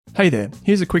Hey there,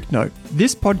 here's a quick note.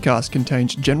 This podcast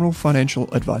contains general financial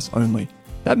advice only.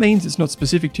 That means it's not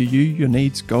specific to you, your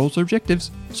needs, goals, or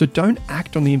objectives, so don't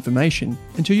act on the information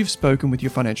until you've spoken with your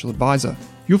financial advisor.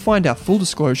 You'll find our full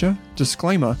disclosure,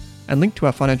 disclaimer, and link to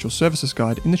our financial services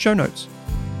guide in the show notes.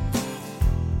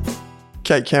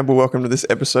 Kate Campbell, welcome to this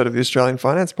episode of the Australian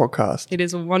Finance Podcast. It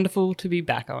is wonderful to be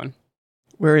back on.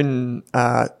 We're in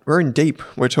deep.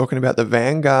 We're talking about the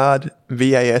Vanguard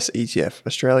VAS ETF,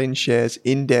 Australian Shares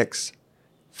Index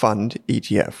Fund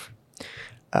ETF.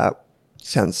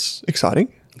 Sounds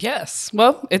exciting. Yes.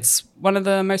 Well, it's one of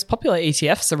the most popular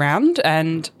ETFs around,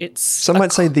 and it's... Some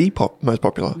might say the most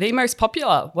popular. The most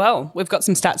popular. Well, we've got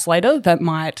some stats later that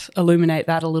might illuminate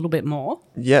that a little bit more.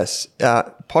 Yes.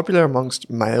 Popular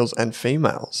amongst males and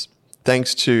females.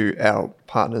 Thanks to our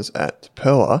partners at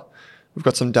Perla, we've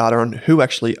got some data on who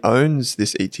actually owns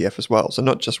this ETF as well. So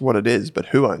not just what it is, but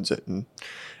who owns it. And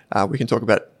we can talk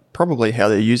about probably how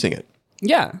they're using it.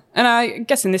 Yeah. And I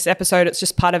guess in this episode, it's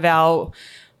just part of our...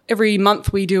 Every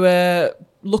month we do a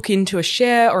look into a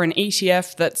share or an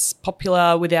ETF that's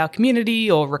popular with our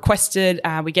community or requested.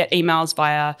 We get emails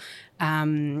via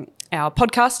our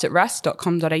podcast at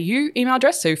ras.com.au email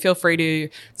address. So feel free to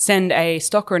send a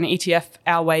stock or an ETF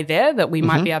our way there that we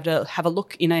might be able to have a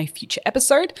look in a future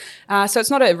episode. So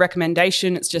it's not a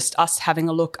recommendation. It's just us having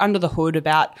a look under the hood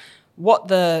about what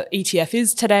the ETF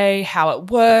is today, how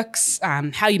it works,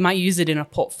 how you might use it in a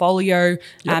portfolio,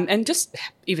 and just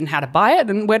even how to buy it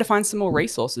and where to find some more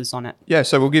resources on it. Yeah,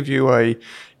 so we'll give you a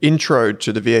intro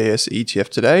to the VAS ETF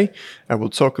today, and we'll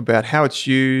talk about how it's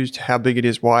used, how big it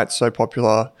is, why it's so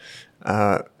popular,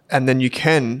 and then you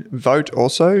can vote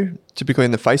also, typically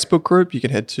in the Facebook group. You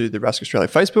can head to the Rask Australia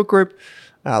Facebook group.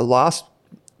 Last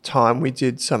time we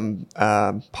did some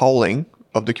polling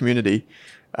of the community.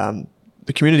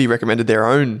 The community recommended their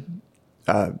own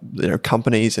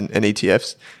companies and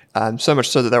ETFs, so much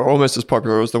so that they were almost as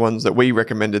popular as the ones that we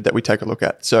recommended that we take a look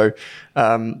at. So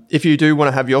if you do want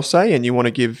to have your say and you want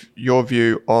to give your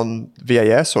view on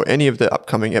VAS or any of the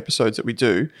upcoming episodes that we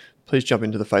do, please jump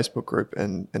into the Facebook group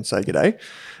and say g'day.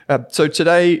 So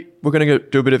today we're going to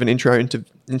do a bit of an intro into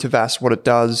VAS, what it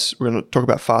does. We're going to talk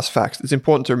about fast facts. It's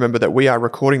important to remember that we are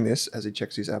recording this, as he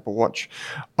checks his Apple Watch,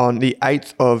 on the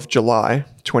 8th of July,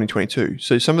 2022.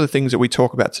 So some of the things that we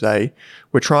talk about today,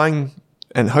 we're trying,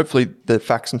 and hopefully the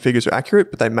facts and figures are accurate,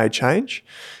 but they may change.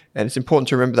 And it's important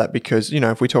to remember that because,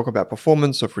 if we talk about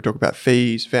performance or if we talk about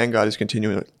fees, Vanguard is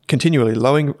continually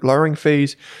lowering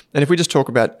fees. And if we just talk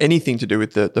about anything to do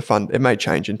with the fund, it may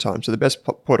change in time. So the best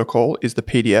protocol is the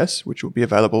PDS, which will be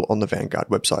available on the Vanguard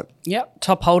website. Yep.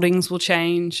 Top holdings will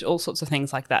change, all sorts of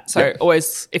things like that. So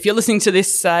always, if you're listening to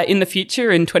this in the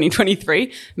future in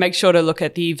 2023, make sure to look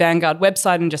at the Vanguard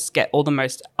website and just get all the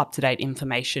most up-to-date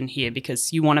information here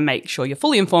because you want to make sure you're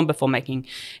fully informed before making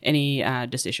any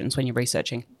decisions when you're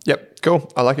researching. Yep,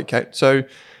 cool. I like it, Kate. So,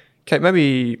 Kate,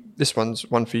 maybe this one's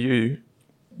one for you.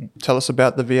 Tell us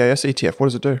about the VAS ETF. What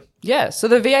does it do? Yeah, so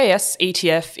the VAS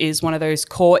ETF is one of those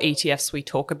core ETFs we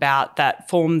talk about that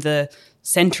form the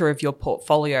center of your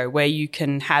portfolio where you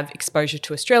can have exposure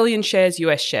to Australian shares,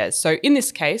 US shares. So in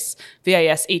this case,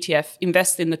 VAS ETF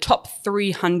invests in the top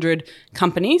 300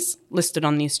 companies listed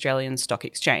on the Australian Stock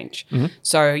Exchange.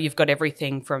 So you've got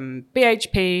everything from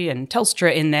BHP and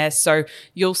Telstra in there. So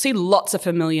you'll see lots of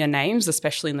familiar names,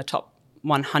 especially in the top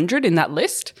 100 in that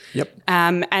list.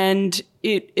 And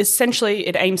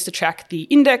it aims to track the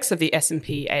index of the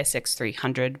S&P ASX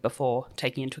 300 before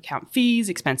taking into account fees,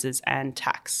 expenses, and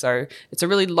tax. So it's a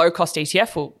really low-cost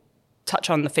ETF. We'll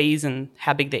touch on the fees and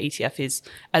how big the ETF is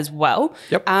as well.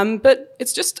 But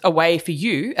it's just a way for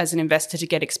you as an investor to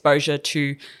get exposure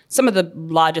to some of the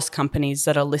largest companies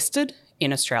that are listed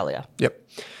in Australia.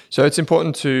 So it's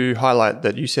important to highlight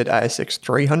that you said ASX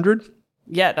 300.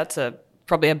 Yeah, that's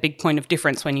probably a big point of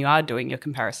difference when you are doing your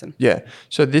comparison. Yeah.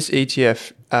 So this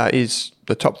ETF is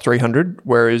the top 300,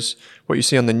 whereas what you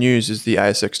see on the news is the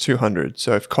ASX 200.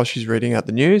 So if Kosh is reading out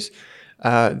the news,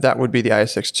 that would be the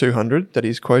ASX 200 that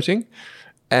he's quoting.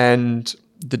 And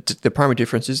the primary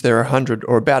difference is there are 100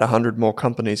 or about 100 more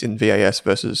companies in VAS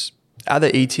versus other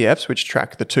ETFs which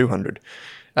track the 200.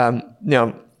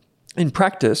 Now, in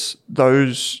practice,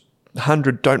 those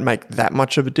 100 don't make that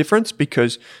much of a difference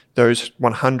because those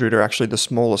 100 are actually the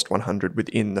smallest 100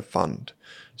 within the fund.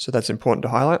 So that's important to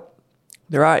highlight.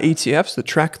 There are ETFs that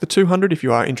track the 200 if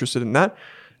you are interested in that.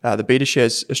 The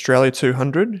BetaShares Australia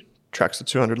 200 tracks the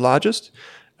 200 largest.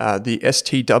 The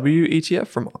STW ETF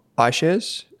from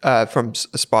iShares, from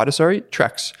Spider,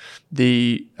 tracks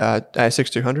the ASX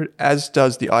 200, as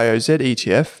does the IOZ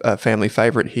ETF, a family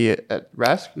favourite here at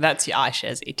Rask. That's your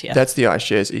iShares ETF. That's the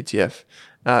iShares ETF.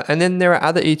 And then there are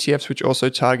other ETFs which also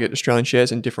target Australian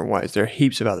shares in different ways. There are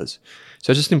heaps of others.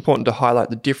 So it's just important to highlight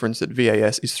the difference that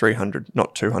VAS is 300,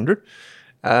 not 200.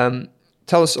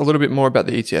 Tell us a little bit more about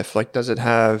the ETF. Like, does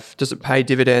it pay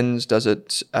dividends? Does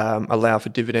it allow for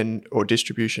dividend or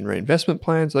distribution reinvestment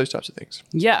plans? Those types of things.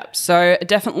 Yeah, so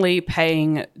definitely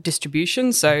paying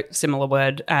distributions. So similar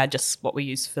word, just what we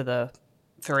use for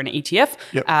an ETF.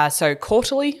 Yep. So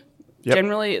quarterly. Yep.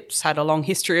 Generally, it's had a long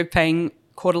history of paying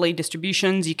quarterly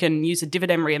distributions. You can use a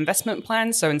dividend reinvestment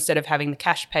plan. So instead of having the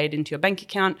cash paid into your bank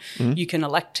account, you can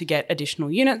elect to get additional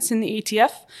units in the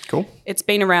ETF. Cool. It's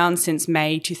been around since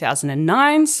May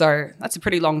 2009. So that's a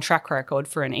pretty long track record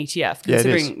for an ETF,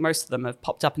 considering most of them have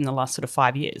popped up in the last sort of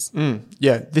 5 years.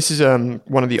 Yeah, this is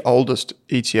one of the oldest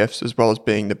ETFs as well as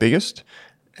being the biggest.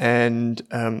 And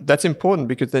that's important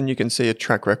because then you can see a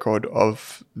track record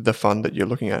of the fund that you're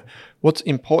looking at. What's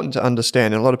important to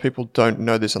understand, and a lot of people don't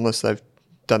know this unless they've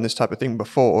done this type of thing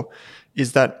before,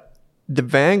 is that the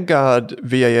Vanguard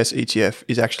VAS ETF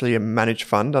is actually a managed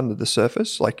fund under the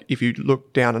surface. Like, if you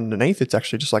look down underneath, it's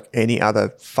actually just like any other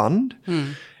fund.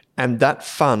 And that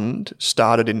fund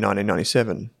started in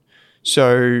 1997.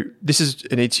 So this is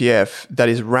an ETF that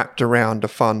is wrapped around a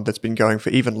fund that's been going for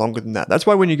even longer than that. That's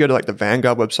why when you go to like the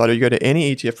Vanguard website or you go to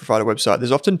any ETF provider website,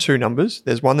 there's often two numbers.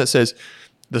 There's one that says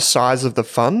the size of the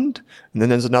fund, and then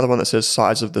there's another one that says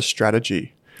size of the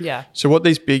strategy. Yeah. So what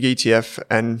these big ETF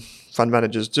and fund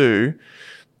managers do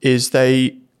is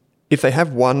if they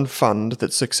have one fund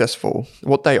that's successful,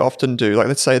 what they often do, like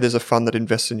let's say there's a fund that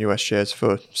invests in US shares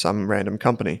for some random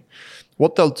company.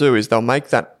 What they'll do is they'll make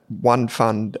that one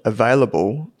fund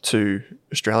available to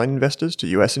Australian investors, to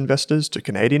US investors, to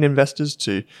Canadian investors,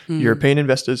 to European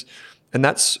investors. And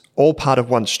that's all part of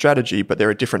one strategy, but there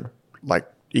are different like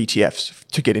ETFs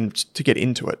to get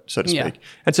into it, so to speak. Yeah.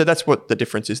 And so that's what the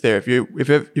difference is there. If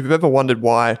you've ever wondered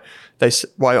why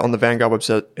on the Vanguard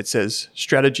website it says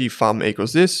strategy FUM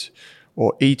equals this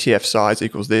or ETF size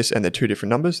equals this, and they're two different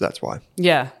numbers, that's why.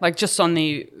 Yeah, like just on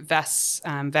the VAS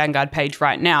Vanguard page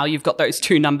right now, you've got those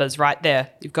two numbers right there.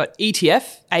 You've got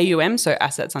ETF, AUM, so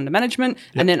assets under management,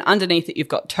 and then underneath it you've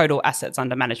got total assets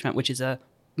under management, which is a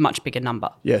much bigger number.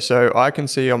 Yeah, so I can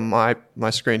see on my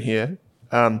screen here,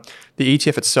 the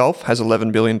ETF itself has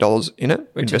 $11 billion in it,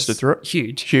 Which invested is through it.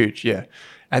 Huge, yeah.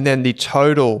 And then the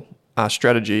total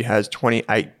strategy has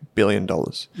 $28 billion.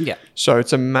 Yeah. So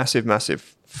it's a massive,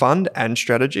 massive fund and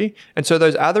strategy. And so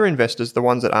those other investors, the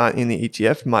ones that aren't in the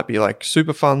ETF, might be like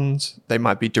super funds. They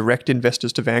might be direct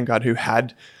investors to Vanguard who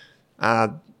had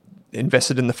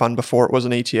invested in the fund before it was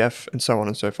an ETF, and so on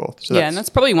and so forth. So and that's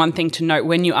probably one thing to note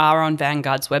when you are on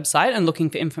Vanguard's website and looking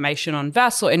for information on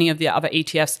VAS or any of the other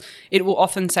ETFs. It will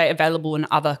often say available in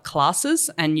other classes,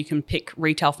 and you can pick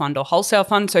retail fund or wholesale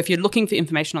fund. So if you're looking for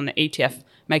information on the ETF,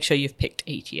 make sure you've picked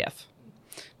ETF.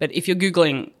 But if you're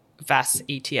Googling VAS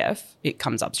ETF, it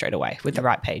comes up straight away with the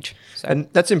right page. So. And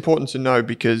that's important to know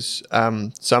because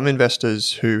some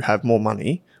investors who have more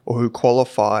money or who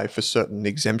qualify for certain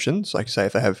exemptions, like say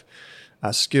if they have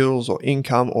skills or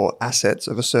income or assets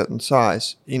of a certain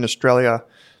size in Australia,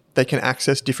 they can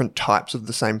access different types of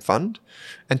the same fund.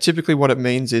 And typically what it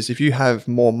means is if you have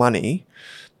more money,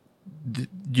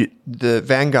 the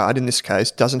Vanguard in this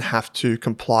case doesn't have to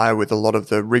comply with a lot of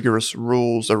the rigorous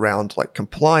rules around like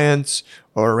compliance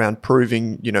or around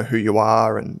proving, who you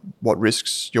are and what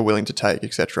risks you're willing to take,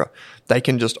 etc. They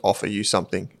can just offer you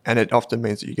something, and it often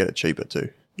means that you get it cheaper too.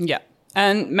 Yeah.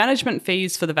 And management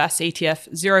fees for the VAS ETF,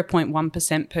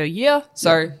 0.1% per year.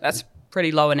 So that's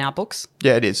pretty low in our books.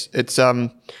 Yeah, it is. It's so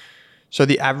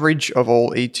the average of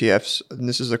all ETFs, and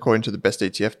this is according to the best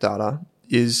ETF data,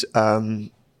 is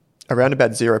around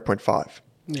about 0.5.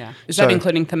 Yeah. Is that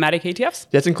including thematic ETFs?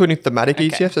 That's including thematic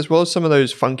ETFs as well as some of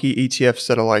those funky ETFs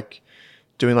that are like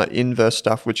doing like inverse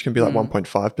stuff, which can be like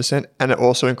 1.5%. And it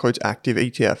also includes active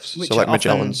ETFs. Which so like are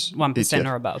Magellan's 1% ETF.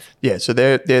 or above. Yeah. So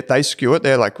they skew it.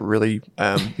 They're like really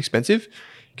expensive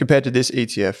compared to this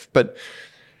ETF. But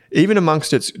even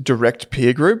amongst its direct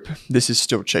peer group, this is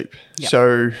still cheap. Yep.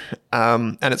 So,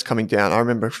 and it's coming down. I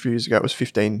remember a few years ago, it was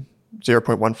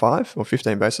 0.15 or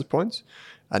 15 basis points.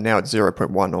 And now it's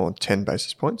 0.1 or 10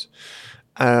 basis points.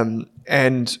 And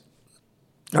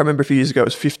I remember a few years ago it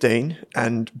was 15,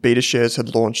 and BetaShares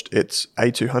had launched its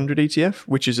A200 ETF,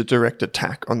 which is a direct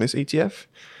attack on this ETF,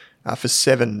 for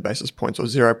 7 basis points or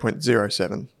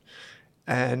 0.07.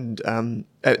 And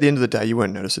at the end of the day, you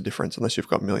won't notice a difference unless you've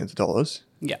got millions of dollars.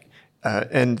 Yeah.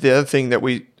 And the other thing that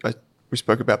we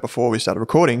spoke about before we started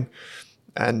recording,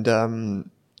 and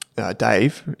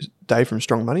Dave from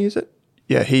Strong Money, is it?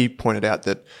 Yeah, he pointed out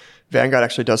that Vanguard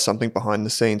actually does something behind the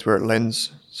scenes where it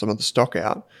lends some of the stock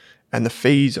out, And the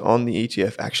fees on the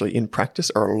ETF actually in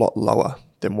practice are a lot lower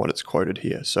than what it's quoted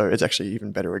here. So it's actually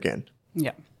even better again.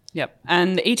 Yeah. Yep.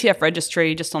 And the ETF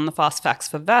registry, just on the fast facts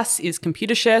for VAS, is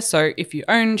Computershare. So if you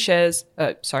own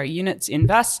units in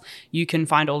VAS, you can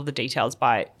find all the details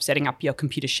by setting up your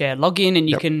Computershare login, and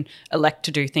you can elect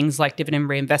to do things like dividend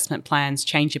reinvestment plans,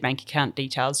 change your bank account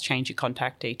details, change your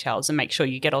contact details, and make sure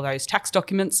you get all those tax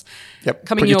documents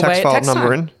coming Put your your way tax at file tax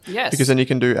number time. in. Yes. Because then you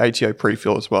can do ATO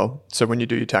pre-fill as well. So when you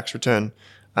do your tax return,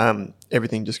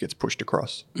 everything just gets pushed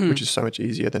across, which is so much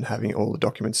easier than having all the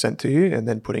documents sent to you and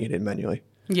then putting it in manually.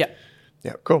 Yeah.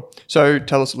 Yeah, cool. So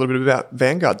tell us a little bit about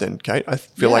Vanguard then, Kate. I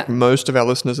feel like most of our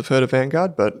listeners have heard of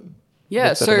Vanguard, but...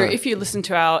 Yeah, so if you listen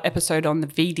to our episode on the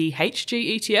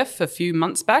VDHG ETF a few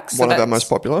months back... One of our most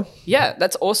popular. Yeah,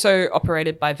 that's also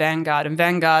operated by Vanguard. And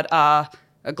Vanguard are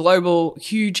a global,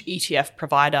 huge ETF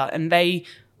provider. And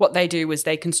what they do is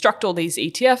they construct all these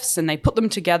ETFs and they put them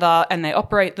together and they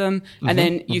operate them. And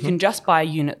then you can just buy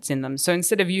units in them. So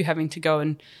instead of you having to go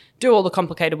and do all the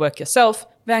complicated work yourself,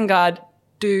 Vanguard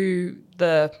do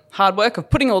the hard work of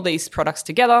putting all these products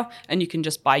together, and you can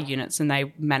just buy units and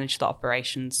they manage the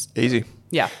operations. Easy.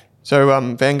 Yeah. So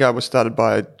Vanguard was started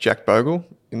by Jack Bogle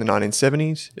in the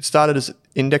 1970s. It started as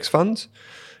index funds,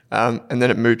 and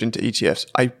then it moved into ETFs.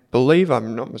 I believe,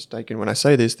 I'm not mistaken when I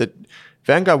say this, that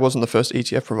Vanguard wasn't the first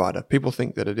ETF provider. People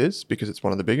think that it is because it's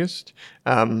one of the biggest,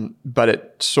 but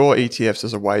it saw ETFs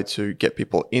as a way to get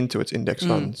people into its index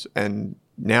funds. And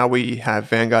now we have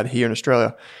Vanguard here in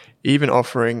Australia even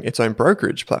offering its own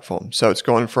brokerage platform. So it's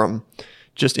gone from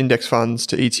just index funds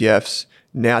to ETFs,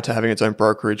 now to having its own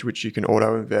brokerage, which you can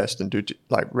auto-invest and do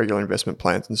like regular investment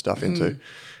plans and stuff into.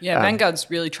 Yeah,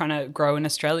 Vanguard's really trying to grow in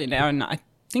Australia now, and I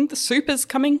think the super's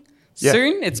coming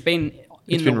soon. It's been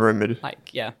rumoured.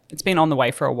 It's been on the way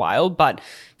for a while, but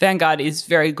Vanguard is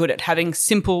very good at having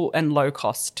simple and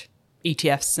low-cost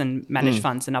ETFs and managed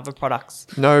funds and other products.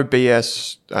 No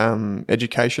BS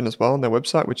education as well on their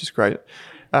website, which is great.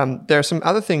 There are some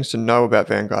other things to know about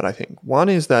Vanguard, I think. One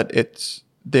is that it's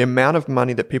the amount of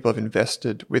money that people have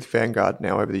invested with Vanguard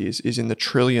now over the years is in the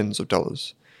trillions of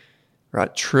dollars,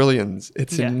 right? Trillions.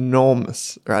 It's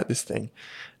enormous, right, this thing.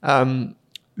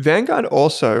 Vanguard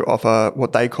also offer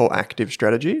what they call active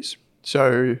strategies.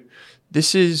 So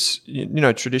this is,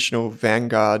 traditional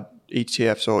Vanguard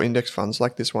ETFs or index funds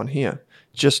like this one here.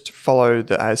 Just follow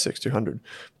the ASX 200.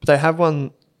 But they have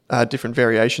different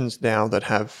variations now that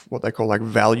have what they call like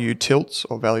value tilts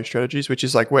or value strategies, which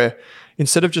is like where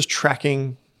instead of just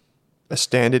tracking a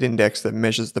standard index that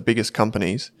measures the biggest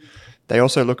companies, they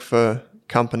also look for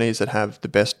companies that have the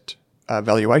best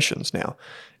valuations now.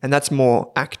 And that's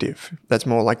more active. That's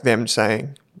more like them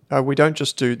saying, we don't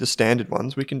just do the standard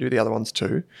ones, we can do the other ones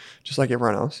too, just like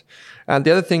everyone else. And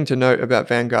the other thing to note about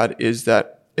Vanguard is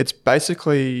that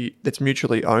it's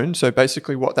mutually owned. So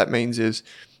basically what that means is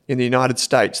in the United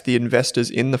States, the investors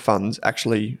in the funds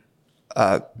actually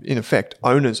are, in effect,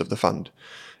 owners of the fund.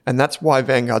 And that's why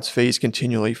Vanguard's fees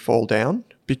continually fall down,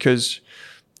 because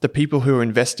the people who are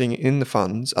investing in the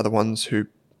funds are the ones who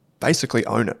basically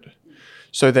own it.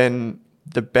 So then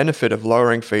the benefit of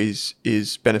lowering fees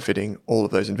is benefiting all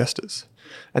of those investors.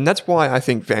 And that's why I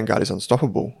think Vanguard is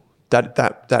unstoppable.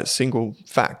 That single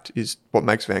fact is what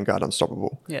makes Vanguard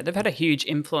unstoppable. Yeah, they've had a huge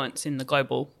influence in the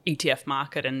global ETF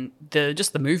market and the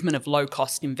movement of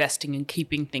low-cost investing and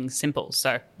keeping things simple.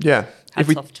 So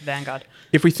hats off to Vanguard.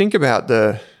 If we think about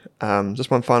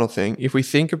just one final thing, if we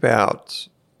think about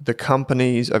the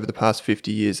companies over the past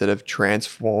 50 years that have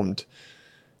transformed,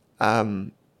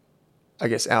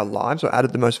 our lives or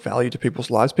added the most value to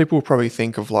people's lives, people will probably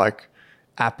think of like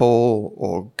Apple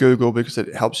or Google because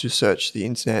it helps you search the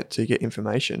internet to get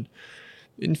information.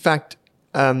 In fact,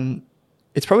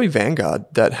 it's probably Vanguard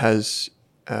that has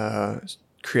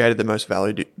created the most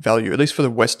value, at least for the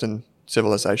Western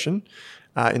civilization,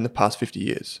 in the past 50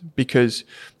 years. Because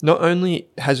not only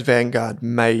has Vanguard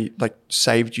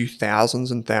saved you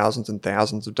thousands and thousands and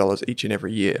thousands of dollars each and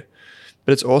every year,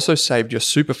 but it's also saved your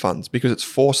super funds because it's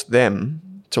forced them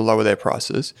to lower their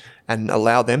prices and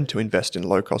allow them to invest in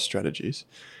low-cost strategies.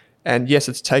 And yes,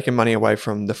 it's taken money away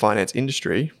from the finance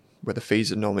industry, where the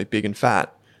fees are normally big and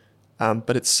fat,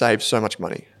 but it's saved so much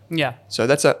money. Yeah. So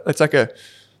it's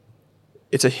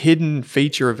a hidden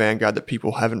feature of Vanguard that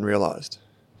people haven't realized.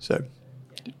 So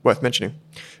worth mentioning.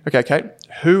 Okay, Kate,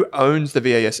 who owns the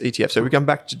VAS ETF? So we come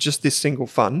back to just this single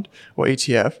fund or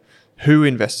ETF. Who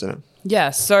invests in it?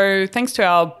 Yeah, so thanks to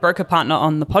our broker partner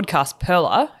on the podcast,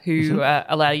 Perla, who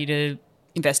allow you to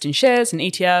invest in shares and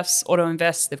ETFs,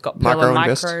 auto-invest. They've got Perla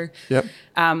Micro,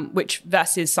 which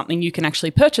VAS is something you can actually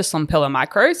purchase on Perla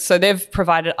Micro. So they've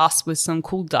provided us with some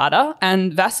cool data,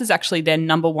 and VAS is actually their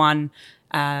number one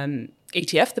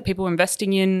ETF that people are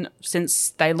investing in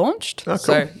since they launched. Oh, cool.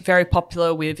 So very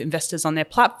popular with investors on their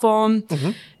platform.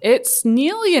 It's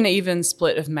nearly an even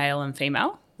split of male and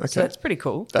female. Okay. So that's pretty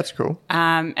cool. That's cool.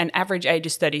 And average age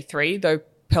is 33, though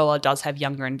Pearler does have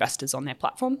younger investors on their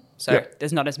platform. So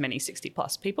there's not as many 60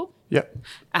 plus people. Yep.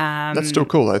 That's still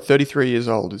cool though. 33 years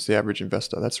old is the average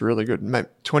investor. That's really good. Mate,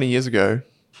 20 years ago,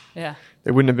 there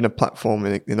wouldn't have been a platform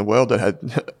in the world that had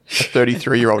a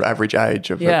 33-year-old average age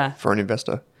for an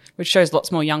investor. Which shows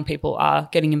lots more young people are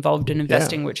getting involved in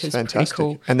investing, which is fantastic.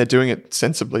 Pretty cool. And they're doing it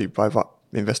sensibly by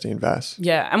investing in VAS.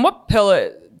 Yeah. And what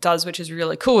Pearler does, which is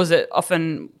really cool, is it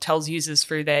often tells users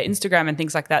through their Instagram and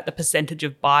things like that the percentage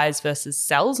of buys versus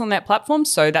sells on that platform.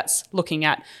 So that's looking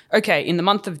at, okay, in the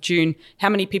month of June, how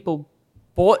many people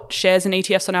bought shares and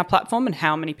ETFs on our platform and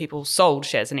how many people sold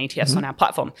shares and ETFs on our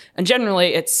platform. And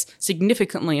generally, it's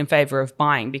significantly in favor of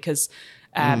buying because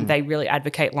they really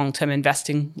advocate long-term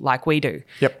investing like we do.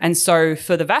 Yep. And so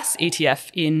for the VAS ETF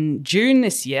in June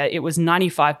this year, it was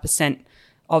 95%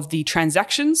 of the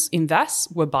transactions in VAS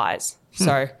were buys.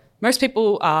 So most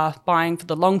people are buying for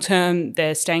the long term.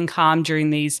 They're staying calm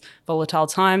during these volatile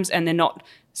times and they're not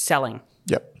selling.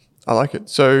 Yep. I like it.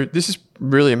 So this is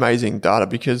really amazing data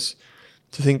because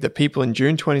to think that people in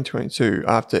June 2022,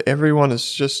 after everyone has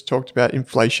just talked about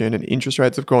inflation and interest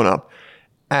rates have gone up,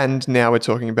 and now we're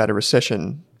talking about a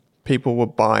recession, people were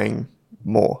buying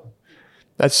more.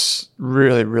 That's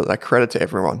really, really like credit to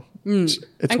everyone. It's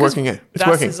working. It's VAS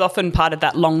working. is often part of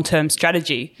that long-term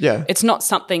strategy. Yeah. It's not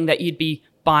something that you'd be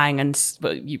buying and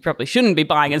you probably shouldn't be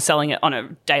buying and selling it on a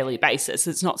daily basis.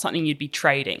 It's not something you'd be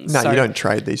trading. No, you don't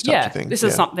trade these types of things. This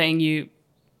is something you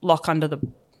lock under the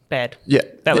bed. Yeah.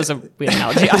 That was a weird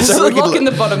analogy. I was lock in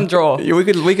the bottom drawer. Yeah, we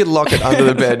could lock it under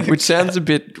the bed, which sounds a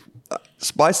bit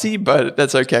spicy, but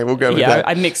that's okay. We'll go with that. Yeah,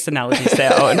 I mixed analogies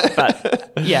there, Owen.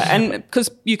 But yeah, and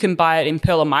because you can buy it in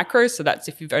Pearler Micro, so that's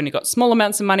if you've only got small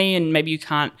amounts of money and maybe you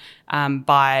can't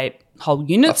buy whole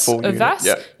units of VAS,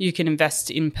 you can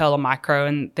invest in Pearler Micro,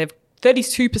 and they've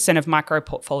 32% of micro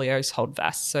portfolios hold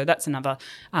VAS. So that's another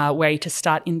way to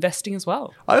start investing as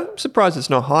well. I'm surprised it's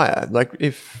not higher. Like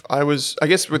I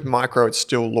guess with micro, it's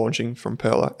still launching from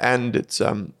Pearler and it's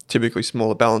typically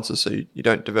smaller balances, so you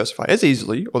don't diversify as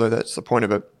easily, although that's the point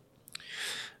of it.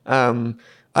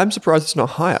 I'm surprised it's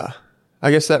not higher. I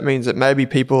guess that means that maybe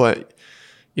people are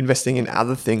investing in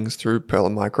other things through Pearler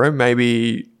Micro.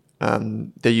 Maybe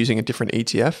they're using a different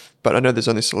ETF, but I know there's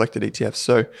only selected ETFs.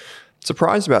 So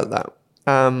surprised about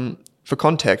that. For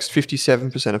context,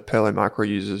 57% of Pearler Micro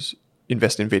users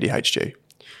invest in VDHG,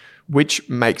 which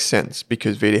makes sense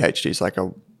because VDHG is like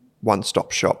a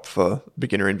one-stop shop for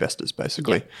beginner investors,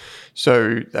 basically. Yeah.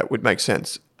 So that would make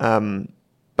sense.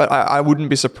 But I wouldn't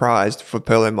be surprised for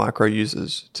Pearler Micro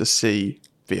users to see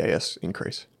VAS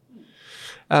increase.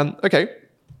 Okay,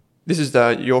 this is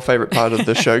your favorite part of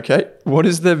the show, Kate. What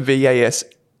does the VAS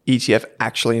ETF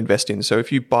actually invest in? So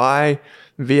if you buy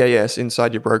VAS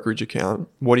inside your brokerage account,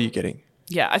 what are you getting?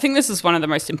 Yeah, I think this is one of the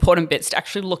most important bits to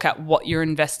actually look at what you're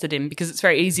invested in, because it's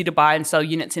very easy to buy and sell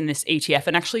units in this ETF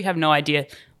and actually have no idea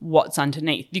what's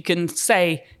underneath. You can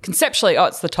say conceptually,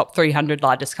 it's the top 300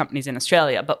 largest companies in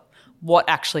Australia, but what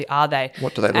actually are they?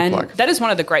 What do they look like? That is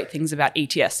one of the great things about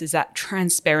ETFs, is that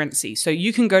transparency. So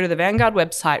you can go to the Vanguard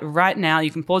website right now, you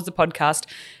can pause the podcast,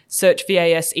 search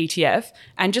VAS ETF,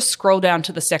 and just scroll down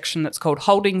to the section that's called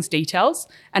Holdings Details,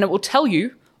 and it will tell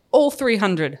you all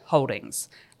 300 holdings.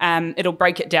 It'll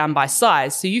break it down by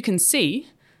size. So you can see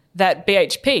that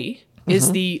BHP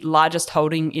is the largest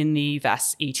holding in the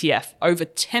VAS ETF. Over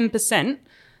 10%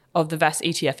 of the VAS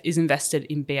ETF is invested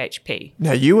in BHP.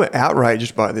 Now, you were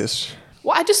outraged by this.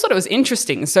 Well, I just thought it was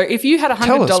interesting. So if you had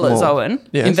 $100, Owen,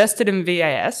 invested in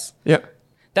VAS,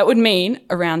 that would mean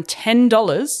around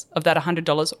 $10 of that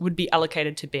 $100 would be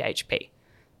allocated to BHP.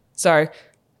 So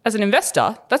as an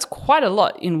investor, that's quite a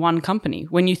lot in one company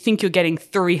when you think you're getting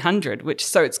 300,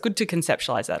 so it's good to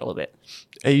conceptualize that a little bit.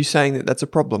 Are you saying that that's a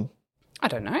problem? I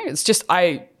don't know. It's just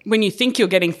when you think you're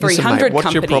getting 300 Listen, mate, what's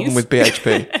companies. your problem with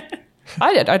BHP?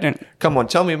 I don't. Come on,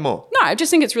 tell me more. No, I just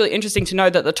think it's really interesting to know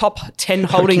that the top 10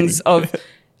 holdings of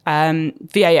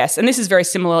VAS, and this is very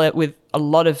similar with a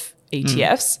lot of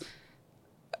ETFs,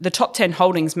 the top 10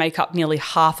 holdings make up nearly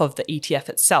half of the ETF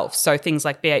itself. So things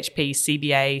like BHP,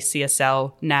 CBA,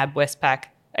 CSL, NAB, Westpac,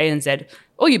 ANZ,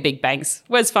 all your big banks,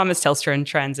 Wes Farmers, Telstra and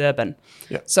Transurban.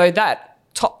 Yeah. So that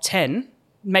top 10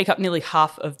 make up nearly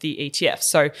half of the ETF.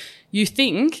 So you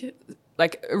think,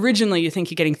 originally you think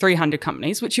you're getting 300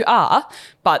 companies, which you are,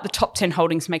 but the top 10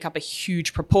 holdings make up a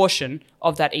huge proportion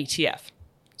of that ETF.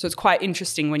 So it's quite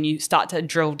interesting when you start to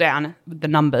drill down with the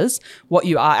numbers, what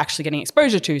you are actually getting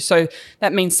exposure to. So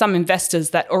that means some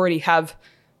investors that already have,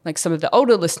 like some of the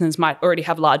older listeners might already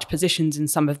have large positions in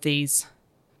some of these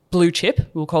blue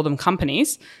chip, we'll call them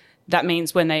companies. That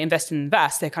means when they invest in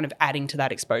VAS, they're kind of adding to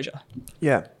that exposure.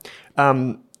 Yeah.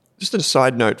 Just a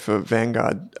side note for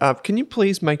Vanguard, can you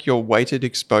please make your weighted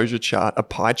exposure chart a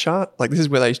pie chart? Like, this is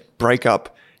where they break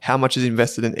up how much is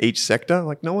invested in each sector.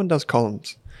 Like, no one does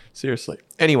columns. Seriously.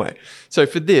 Anyway, so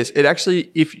for this, it actually,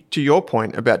 if to your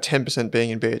point about 10% being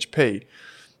in BHP,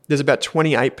 there's about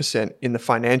 28% in the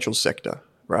financial sector,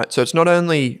 right? So it's not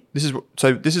only, this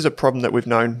is a problem that we've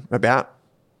known about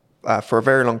for a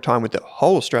very long time with the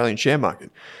whole Australian share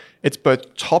market. It's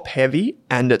both top heavy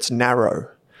and it's narrow.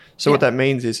 So what that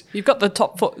means is you've got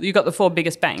the four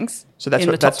biggest banks in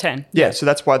the top 10. Yeah, so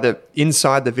that's why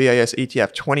inside the VAS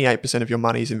ETF, 28% of your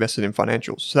money is invested in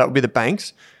financials. So that would be the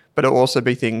banks, but it'll also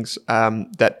be things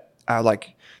that are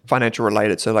like financial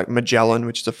related. So like Magellan,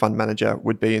 which is a fund manager,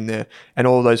 would be in there, and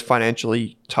all those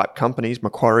financially type companies,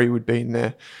 Macquarie would be in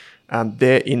there.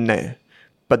 They're in there.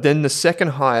 But then the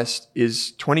second highest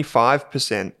is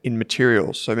 25% in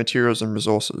materials, so materials and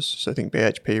resources. So I think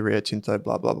BHP, Rio Tinto,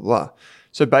 blah, blah, blah, blah.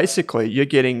 So basically you're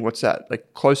getting, what's that,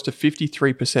 like close to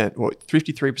 53%, or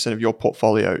 53% of your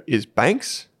portfolio is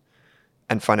banks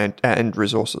and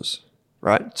resources,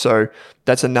 right? So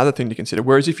that's another thing to consider.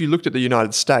 Whereas if you looked at the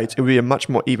United States, it would be a much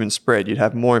more even spread. You'd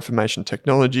have more information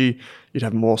technology, you'd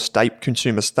have more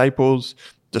consumer staples,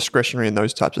 discretionary and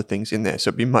those types of things in there. So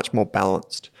it'd be much more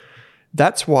balanced.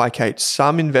 That's why, Kate,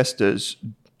 some investors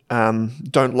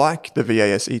don't like the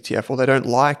VAS ETF, or they don't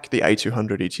like the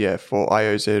A200 ETF or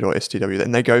IOZ or STW.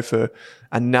 Then they go for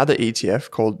another ETF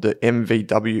called the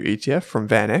MVW ETF from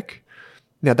VanEck.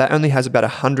 Now, that only has about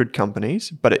 100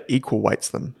 companies, but it equal weights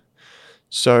them.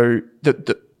 So,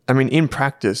 in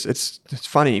practice, it's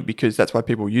funny because that's why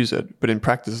people use it. But in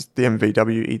practice, the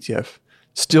MVW ETF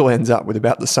still ends up with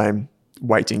about the same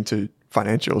weighting to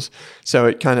financials. So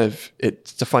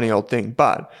it's a funny old thing.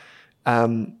 But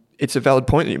it's a valid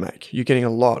point that you make. You're getting a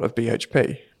lot of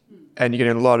BHP and you're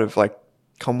getting a lot of like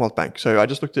Commonwealth Bank. So I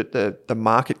just looked at the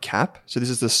market cap. So this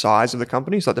is the size of the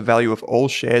company. It's like the value of all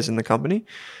shares in the company.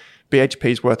 BHP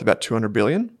is worth about 200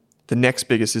 billion. The next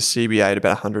biggest is CBA at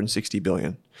about 160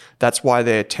 billion. That's why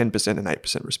they're 10% and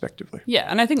 8% respectively. Yeah,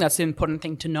 and I think that's the important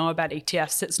thing to know about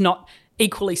ETFs. It's not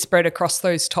equally spread across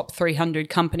those top 300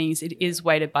 companies. It is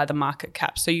weighted by the market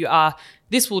cap. So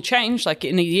this will change, like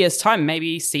in a year's time,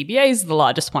 maybe CBA is the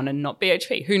largest one and not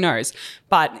BHP. Who knows?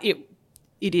 But it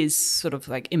is sort of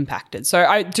like impacted. So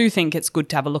I do think it's good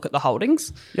to have a look at the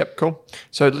holdings. Yep, cool.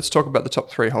 So let's talk about the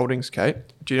top 3 holdings, Kate.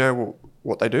 Do you know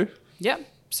what they do? Yep.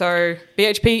 So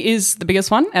BHP is the biggest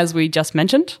one, as we just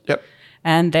mentioned. Yep.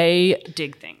 And they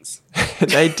dig things.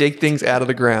 They dig things out of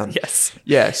the ground. Yes.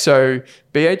 Yeah. So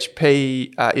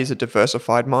BHP is a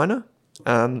diversified miner.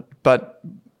 But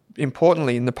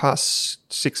importantly, in the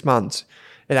past 6 months,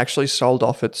 it actually sold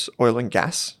off its oil and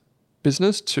gas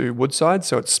business to Woodside.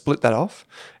 So it split that off.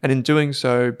 And in doing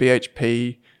so,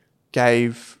 BHP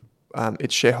gave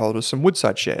its shareholders some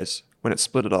Woodside shares when it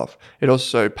split it off. It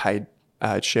also paid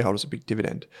its shareholders a big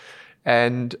dividend.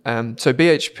 And so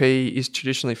BHP is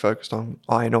traditionally focused on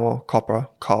iron ore, copper,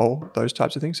 coal, those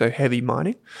types of things, so heavy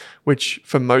mining, which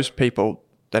for most people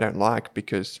they don't like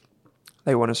because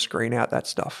they want to screen out that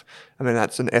stuff. I mean,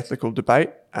 that's an ethical debate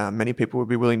many people would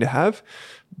be willing to have,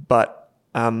 but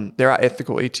there are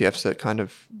ethical ETFs that kind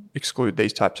of exclude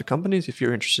these types of companies if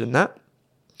you're interested in that.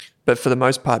 But for the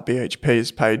most part, BHP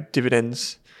has paid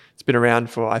dividends. It's been around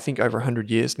for, I think, over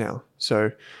 100 years now.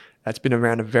 So it's been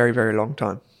around a very, very long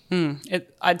time.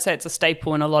 I'd say it's a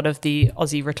staple in a lot of the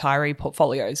Aussie retiree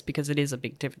portfolios because it is a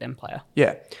big dividend player.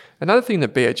 Yeah. Another thing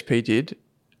that BHP did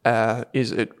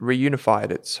is it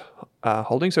reunified its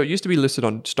holding. So it used to be listed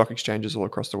on stock exchanges all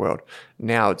across the world.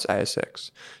 Now it's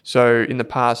ASX. So in the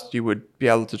past, you would be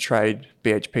able to trade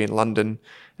BHP in London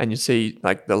and you'd see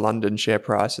like the London share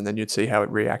price and then you'd see how it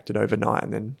reacted overnight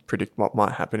and then predict what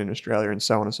might happen in Australia and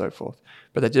so on and so forth.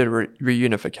 But they did a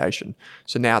reunification.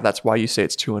 So now that's why you see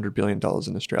it's $200 billion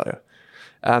in Australia.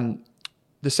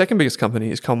 The second biggest company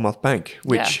is Commonwealth Bank,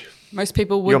 which... Yeah. Most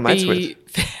people would be...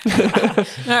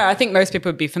 No, I think most people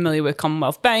would be familiar with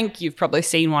Commonwealth Bank. You've probably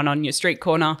seen one on your street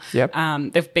corner. Yep.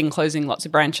 They've been closing lots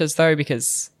of branches though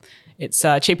because it's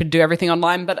cheaper to do everything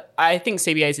online. But I think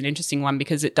CBA is an interesting one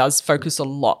because it does focus a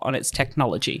lot on its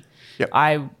technology. Yep.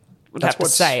 I would have to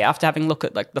say, after having a look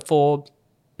at like the 4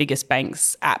 biggest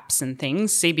banks' apps and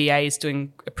things. CBA is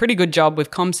doing a pretty good job with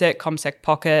CommSec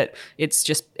Pocket. It's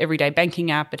just everyday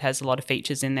banking app. It has a lot of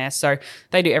features in there. So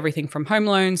they do everything from home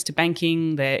loans to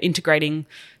banking. They're integrating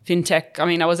fintech. I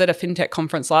mean, I was at a fintech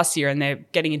conference last year and they're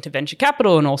getting into venture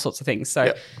capital and all sorts of things.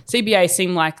 So CBA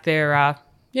seem like they're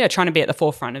trying to be at the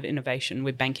forefront of innovation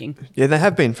with banking. Yeah, they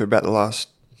have been for about the last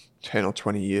 10 or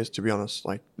 20 years, to be honest.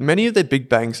 Like, many of their big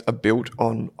banks are built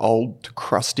on old,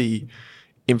 crusty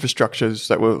infrastructures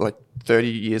that were like 30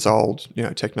 years old,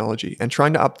 technology. And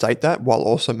trying to update that while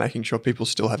also making sure people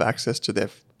still have access to their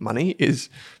money is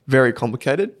very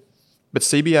complicated. But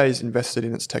CBA has invested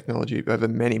in its technology over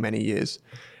many, many years.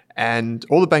 And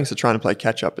all the banks are trying to play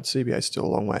catch up, but CBA is still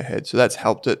a long way ahead. So that's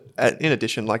helped it. In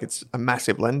addition, like, it's a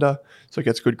massive lender, so it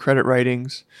gets good credit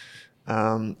ratings. It's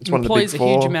one of the big four. Employs a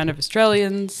huge amount of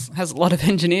Australians, has a lot of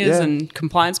engineers and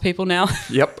compliance people now.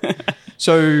 Yep.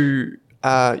 So,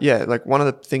 like, one of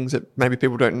the things that maybe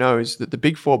people don't know is that the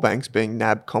big four banks, being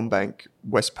NAB, Combank,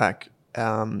 Westpac,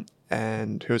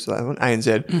 and who was the other one?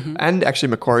 ANZ, and actually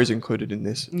Macquarie's included in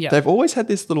this. Yep. They've always had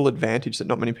this little advantage that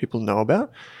not many people know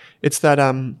about. It's that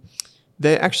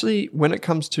they're actually, when it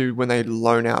comes to when they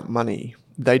loan out money,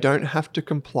 they don't have to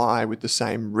comply with the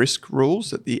same risk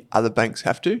rules that the other banks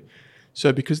have to.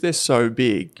 So because they're so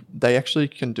big, they actually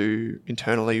can do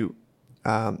internally,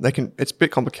 it's a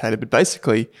bit complicated, but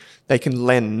basically they can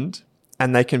lend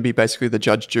and they can be basically the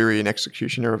judge, jury and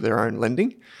executioner of their own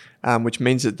lending, which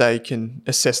means that they can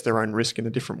assess their own risk in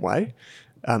a different way,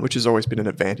 which has always been an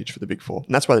advantage for the big four.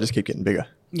 And that's why they just keep getting bigger.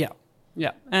 Yeah.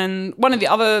 Yeah. And one of the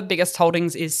other biggest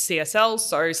holdings is CSL.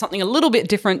 So something a little bit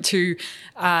different to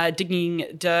digging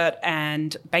dirt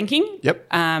and banking. Yep.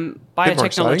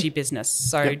 Biotechnology business.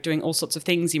 So doing all sorts of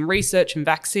things in research and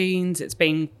vaccines. It's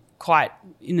been quite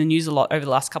in the news a lot over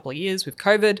the last couple of years with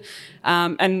COVID.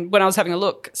 And when I was having a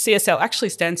look, CSL actually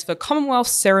stands for Commonwealth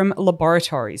Serum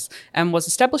Laboratories and was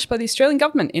established by the Australian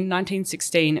government in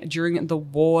 1916 during the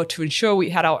war to ensure we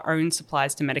had our own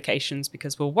supplies to medications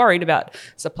because we were worried about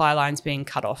supply lines being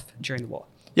cut off during the war.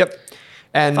 Yep.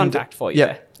 And fun fact for you.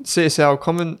 Yeah, CSL,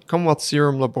 Commonwealth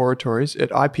Serum Laboratories, it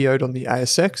IPO'd on the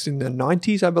ASX in the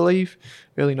 90s, I believe,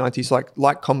 early 90s,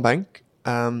 like Combank,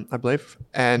 I believe,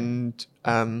 and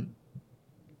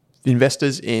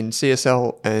investors in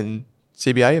CSL and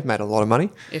CBA have made a lot of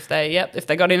money. If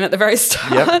they got in at the very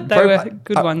start, they were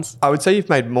good ones. I would say you've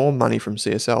made more money from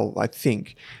CSL, I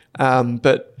think.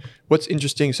 But what's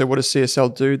interesting, so what does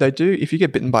CSL do? They do, if you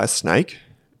get bitten by a snake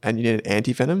and you need an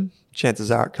antivenom, chances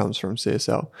are it comes from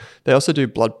CSL. They also do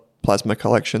blood plasma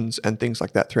collections and things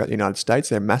like that throughout the United States.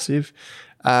 They're massive.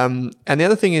 And the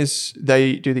other thing is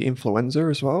they do the influenza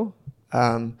as well.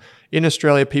 In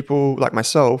Australia, people like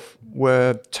myself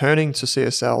were turning to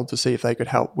CSL to see if they could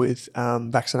help with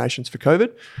vaccinations for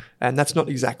COVID. And that's not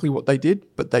exactly what they did,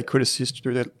 but they could assist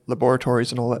through their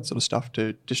laboratories and all that sort of stuff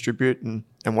to distribute and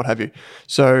what have you.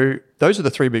 So those are the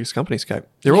three biggest companies, Kate.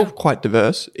 They're all quite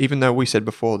diverse, even though we said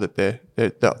before that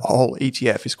the whole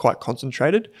ETF is quite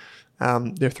concentrated.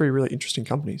 They're three really interesting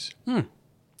companies.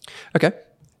 Okay.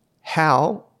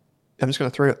 I'm just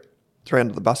going to throw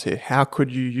under the bus here. How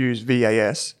could you use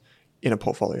VAS in a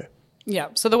portfolio? Yeah.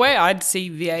 So the way I'd see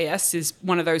VAS is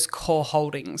one of those core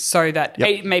holdings, so that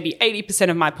maybe 80%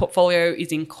 of my portfolio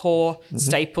is in core,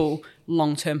 staple,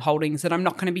 long-term holdings that I'm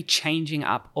not going to be changing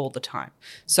up all the time.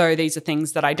 So these are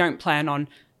things that I don't plan on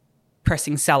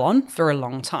pressing sell on for a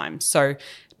long time. So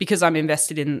because I'm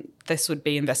invested in, this would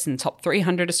be invested in top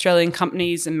 300 Australian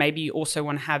companies, and maybe you also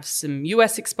want to have some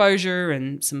US exposure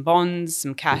and some bonds,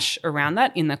 some cash around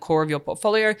that in the core of your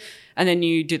portfolio, and then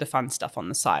you do the fun stuff on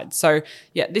the side. So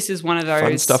yeah, this is one of those.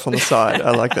 Fun stuff on the side.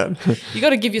 I like that. You got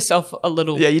to give yourself a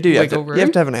little you do wiggle room. You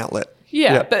have to have an outlet.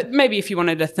 Yeah, but maybe if you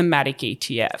wanted a thematic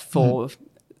ETF or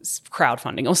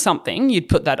crowdfunding or something, you'd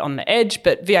put that on the edge,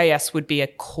 but VAS would be a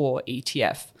core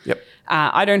ETF. Yep.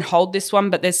 I don't hold this one,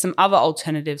 but there's some other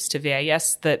alternatives to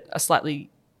VAS that are slightly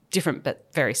different but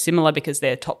very similar because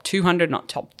they're top 200, not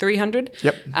top 300.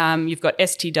 Yep. You've got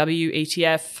STW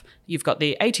ETF, you've got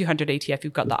the A200 ETF,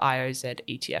 you've got the IOZ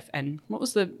ETF. And what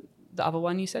was the other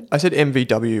one you said? I said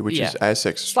MVW, which is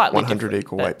ASX slightly 100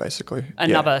 equal weight, basically.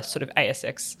 Another sort of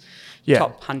ASX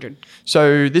top 100.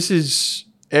 So this is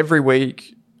every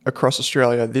week across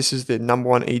Australia, this is the number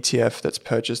one ETF that's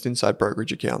purchased inside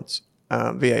brokerage accounts,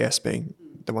 VAS being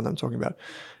the one that I'm talking about.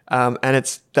 And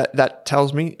it's that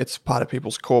tells me it's part of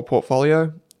people's core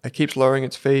portfolio. It keeps lowering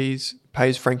its fees,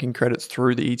 pays franking credits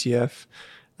through the ETF.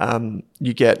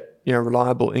 You get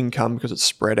reliable income because it's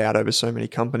spread out over so many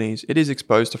companies. It is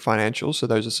exposed to financials, so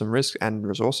those are some risks, and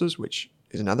resources, which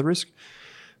is another risk.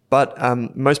 But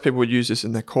most people would use this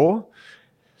in their core.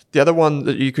 The other one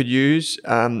that you could use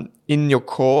in your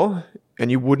core, and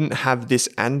you wouldn't have this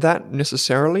and that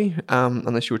necessarily,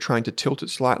 unless you were trying to tilt it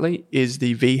slightly, is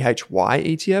the VHY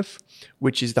ETF,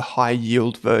 which is the high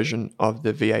yield version of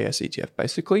the VAS ETF,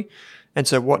 basically. And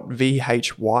so what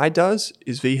VHY does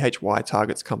is VHY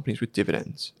targets companies with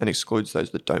dividends and excludes those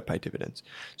that don't pay dividends.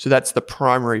 So that's the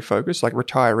primary focus. Like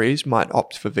retirees might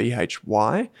opt for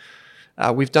VHY.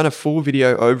 We've done a full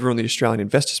video over on the Australian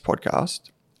Investors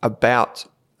podcast about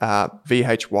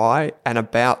VHY and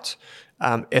about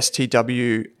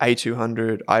STW,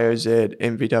 A200, IOZ,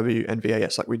 MVW, and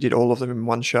VAS. Like we did all of them in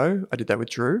one show. I did that with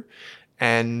Drew.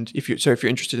 And if you're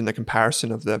interested in the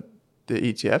comparison of the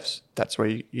ETFs, that's where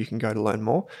you can go to learn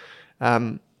more.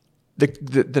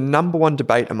 The number one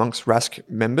debate amongst RASK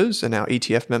members and our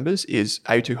ETF members is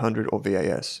A200 or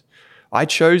VAS. I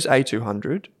chose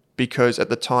A200 because at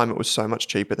the time it was so much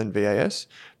cheaper than VAS.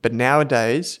 But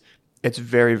nowadays, it's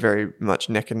very, very much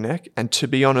neck and neck. And to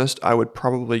be honest, I would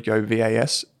probably go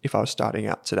VAS if I was starting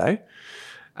out today,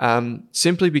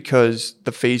 simply because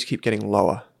the fees keep getting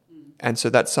lower. And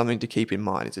so that's something to keep in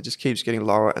mind, is it just keeps getting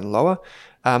lower and lower,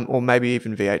 or maybe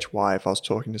even VHY if I was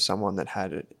talking to someone that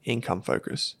had an income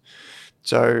focus.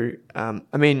 So,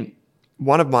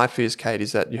 one of my fears, Kate,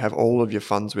 is that you have all of your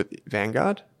funds with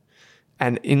Vanguard.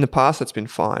 And in the past, that's been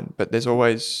fine. But there's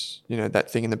always, that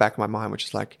thing in the back of my mind, which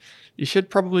is like, you should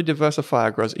probably diversify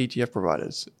across ETF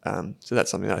providers. So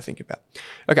that's something that I think about.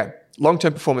 Okay,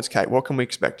 long-term performance, Kate, what can we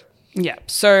expect? Yeah,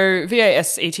 so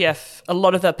VAS ETF, a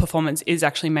lot of the performance is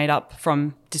actually made up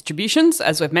from distributions.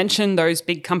 As we've mentioned, those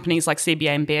big companies like CBA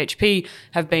and BHP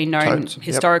have been known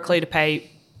historically to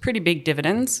pay pretty big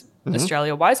dividends,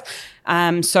 Australia-wise.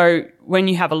 So when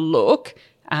you have a look,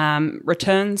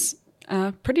 returns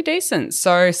are pretty decent.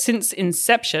 So since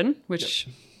inception, which...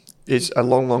 is a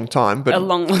long, long time. But a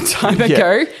long, long time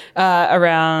ago,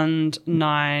 around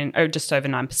just over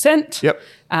 9%. Yep.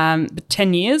 But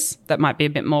 10 years, that might be a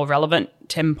bit more relevant,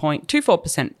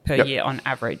 10.24% per year on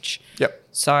average. Yep.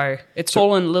 So it's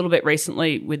fallen a little bit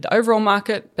recently with the overall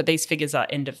market, but these figures are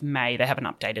end of May. They haven't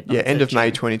updated them. Yeah, end of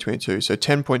May 2022. So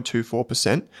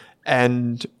 10.24%.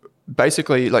 And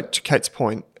basically, like to Kate's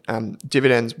point,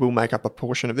 dividends will make up a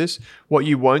portion of this. What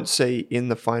you won't see in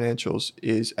the financials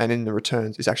and in the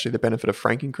returns is actually the benefit of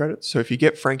franking credits. So if you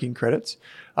get franking credits,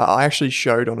 I actually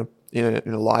showed in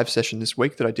a live session this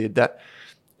week that I did that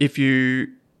if you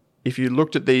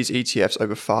looked at these ETFs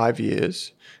over 5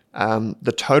 years,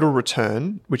 the total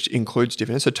return, which includes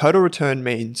dividends, so total return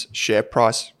means share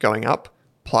price going up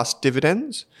plus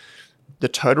dividends. The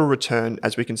total return,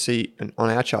 as we can see on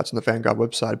our charts on the Vanguard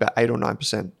website, about 8 or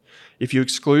 9%. If you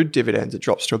exclude dividends, it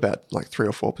drops to about like 3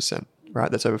 or 4%, right?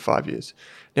 That's over 5 years.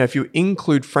 Now, if you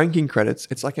include franking credits,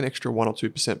 it's like an extra 1 or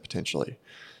 2% potentially.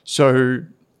 So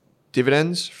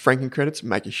dividends, franking credits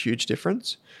make a huge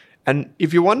difference. And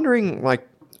if you're wondering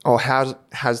how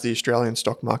has the Australian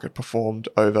stock market performed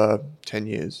over 10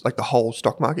 years, like the whole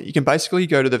stock market, you can basically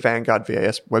go to the Vanguard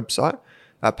VAS website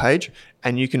page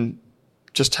and you can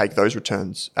just take those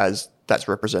returns as that's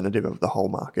representative of the whole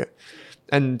market.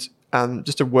 And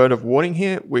just a word of warning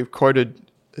here, we've quoted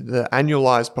the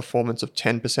annualized performance of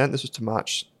 10%. This was to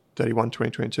March 31,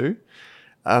 2022.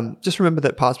 Just remember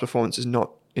that past performance is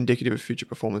not indicative of future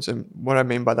performance. And what I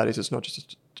mean by that is it's not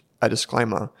just a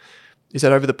disclaimer, is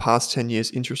that over the past 10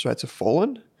 years, interest rates have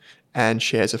fallen and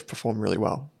shares have performed really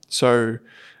well. So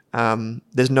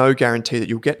there's no guarantee that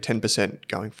you'll get 10%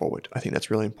 going forward. I think that's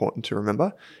really important to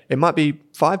remember. It might be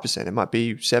 5%, it might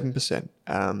be 7%,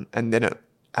 and then it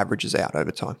averages out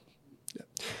over time.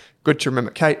 Yeah. Good to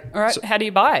remember. Kate? All right, how do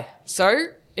you buy? So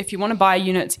if you want to buy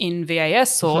units in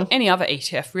VAS or any other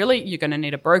ETF, really, you're going to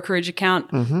need a brokerage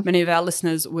account. Many of our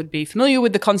listeners would be familiar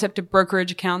with the concept of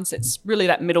brokerage accounts. It's really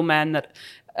that middleman that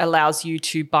allows you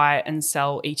to buy and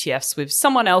sell ETFs with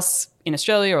someone else in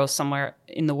Australia or somewhere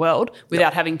in the world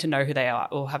without having to know who they are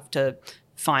or have to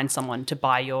find someone to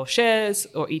buy your shares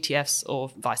or ETFs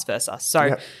or vice versa.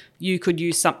 So you could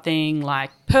use something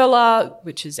like Perla,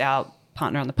 which is our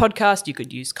partner on the podcast. You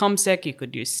could use ComSec, you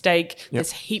could use Stake.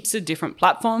 There's heaps of different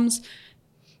platforms.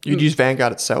 You'd use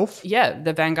Vanguard itself? Yeah,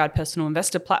 the Vanguard personal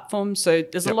investor platform. So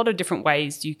there's a lot of different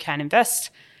ways you can invest.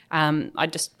 I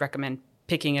just recommend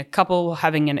picking a couple,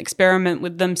 having an experiment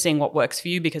with them, seeing what works for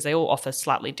you because they all offer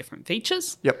slightly different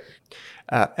features. Yep.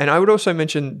 And I would also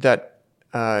mention that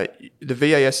the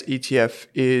VAS ETF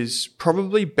is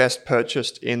probably best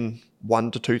purchased in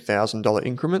 $1,000 to $2,000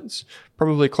 increments,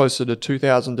 probably closer to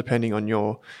 $2,000 depending on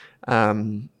your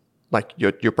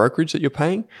brokerage that you're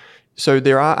paying. So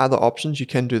there are other options. You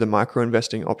can do the micro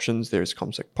investing options. There's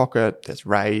ComSec Pocket, there's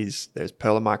Raise, there's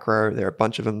Perla Micro. There are a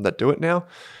bunch of them that do it now.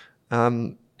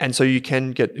 And so you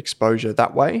can get exposure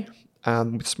that way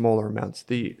with smaller amounts.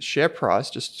 The share price,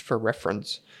 just for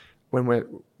reference, when we're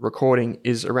recording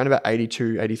is around about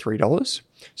 $82, $83.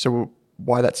 So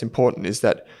why that's important is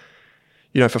that,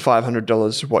 for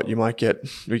 $500, what you might get,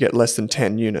 we get less than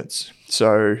 10 units.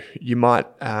 So you might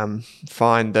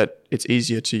find that it's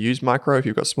easier to use micro if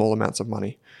you've got small amounts of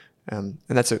money. And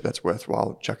that's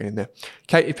worthwhile chucking in there.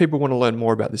 Kate, if people want to learn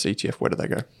more about this ETF, where do they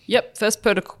go? Yep. First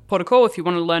protocol, if you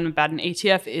want to learn about an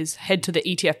ETF, is head to the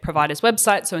ETF provider's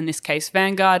website. So in this case,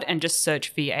 Vanguard, and just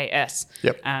search VAS.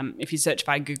 Yep. If you search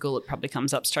by Google, it probably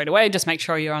comes up straight away. Just make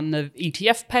sure you're on the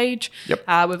ETF page.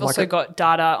 Yep. We've also got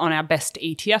data on our Best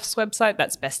ETFs website.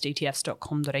 That's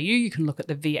bestetfs.com.au. You can look at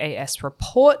the VAS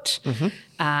report. We've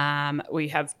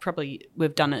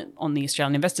done it on the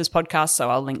Australian Investors podcast, so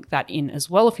I'll link that in as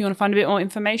well if you want to find a bit more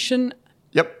information.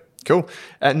 Yep, cool.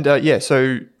 And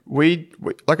so we,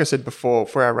 like I said before,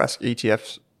 for our Rask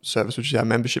ETF service, which is our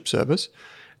membership service,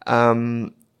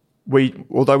 although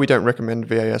we don't recommend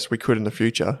VAS, we could in the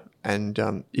future. And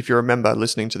if you remember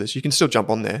listening to this, you can still jump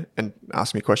on there and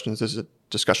ask me questions. There's a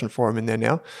discussion forum in there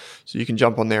now. So you can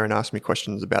jump on there and ask me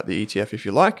questions about the ETF if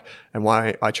you like, and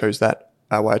why I chose that.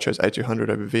 Why I chose A200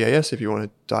 over VAS, if you want to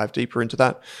dive deeper into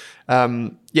that.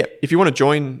 If you want to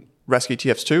join Rask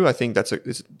ETFs too, I think this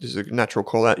is a natural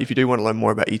call out. If you do want to learn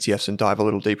more about ETFs and dive a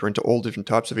little deeper into all different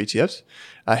types of ETFs,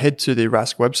 head to the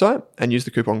Rask website and use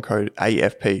the coupon code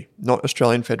AFP, not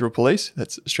Australian Federal Police,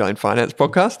 that's Australian Finance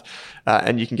Podcast,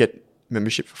 and you can get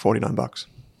membership for $49.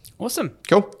 Awesome.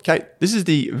 Cool. Kate, this is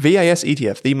the VAS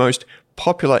ETF, the most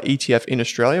popular ETF in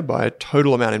Australia by a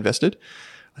total amount invested.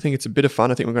 I think it's a bit of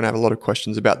fun. I think we're going to have a lot of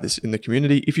questions about this in the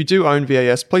community. If you do own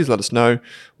VAS, please let us know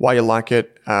why you like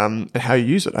it and how you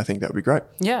use it. I think that would be great.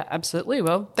 Yeah, absolutely.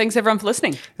 Well, thanks everyone for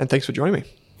listening. And thanks for joining me.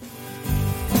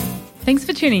 Thanks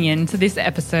for tuning in to this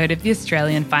episode of the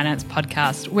Australian Finance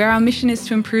Podcast, where our mission is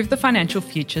to improve the financial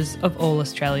futures of all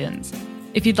Australians.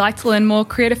 If you'd like to learn more,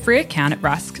 create a free account at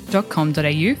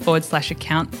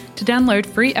rask.com.au/account to download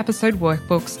free episode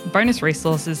workbooks, bonus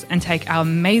resources, and take our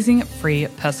amazing free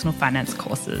personal finance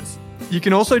courses. You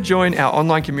can also join our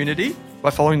online community by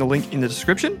following the link in the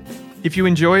description. If you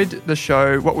enjoyed the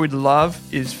show, what we'd love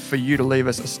is for you to leave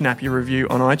us a snappy review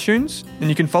on iTunes. And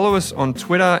you can follow us on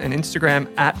Twitter and Instagram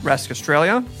at Rask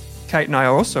Australia. Kate and I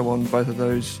are also on both of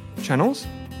those channels.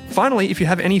 Finally, if you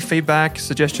have any feedback,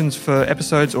 suggestions for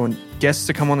episodes or guests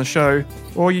to come on the show,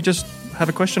 or you just have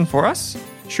a question for us,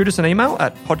 shoot us an email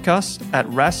at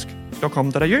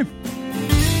podcast@rask.com.au.